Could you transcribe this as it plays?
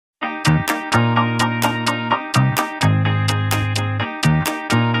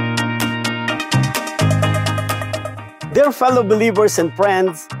Dear fellow believers and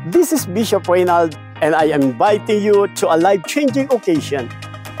friends, this is Bishop Reynald, and I am inviting you to a life-changing occasion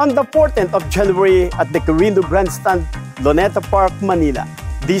on the 14th of January at the Quirino Grandstand, Luneta Park, Manila.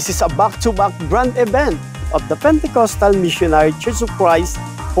 This is a back-to-back grand event of the Pentecostal Missionary Church of Christ,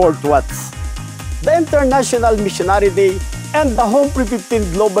 Fort Watts, the International Missionary Day, and the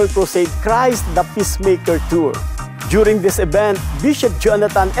Homefree15 Global Crusade Christ, the Peacemaker Tour. During this event, Bishop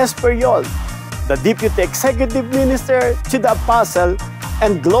𝘍𝙞𝙨𝙝 Ferriol, the Deputy Executive Minister to the Apostle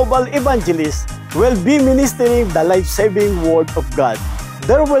and Global Evangelist, will be ministering the life-saving Word of God.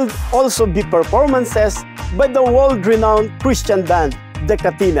 There will also be performances by the world-renowned Christian band, the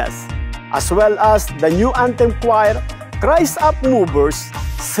Katinas, as well as the new Anthem Choir, Christup Movers,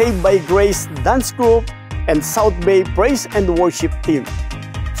 Saved by Grace Dance Group, and Southbay Praise Worship Team.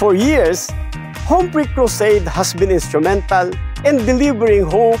 For years, Homefree Crusade has been instrumental in delivering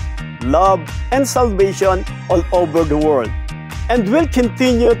hope, love, and salvation all over the world, and will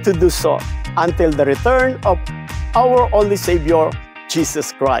continue to do so until the return of our only Savior,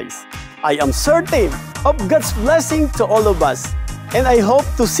 Jesus Christ. I am certain of God's blessing to all of us, and I hope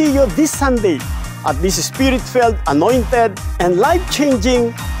to see you this Sunday at this Spirit-filled, anointed, and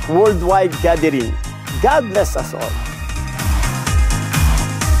life-changing worldwide gathering. God bless us all.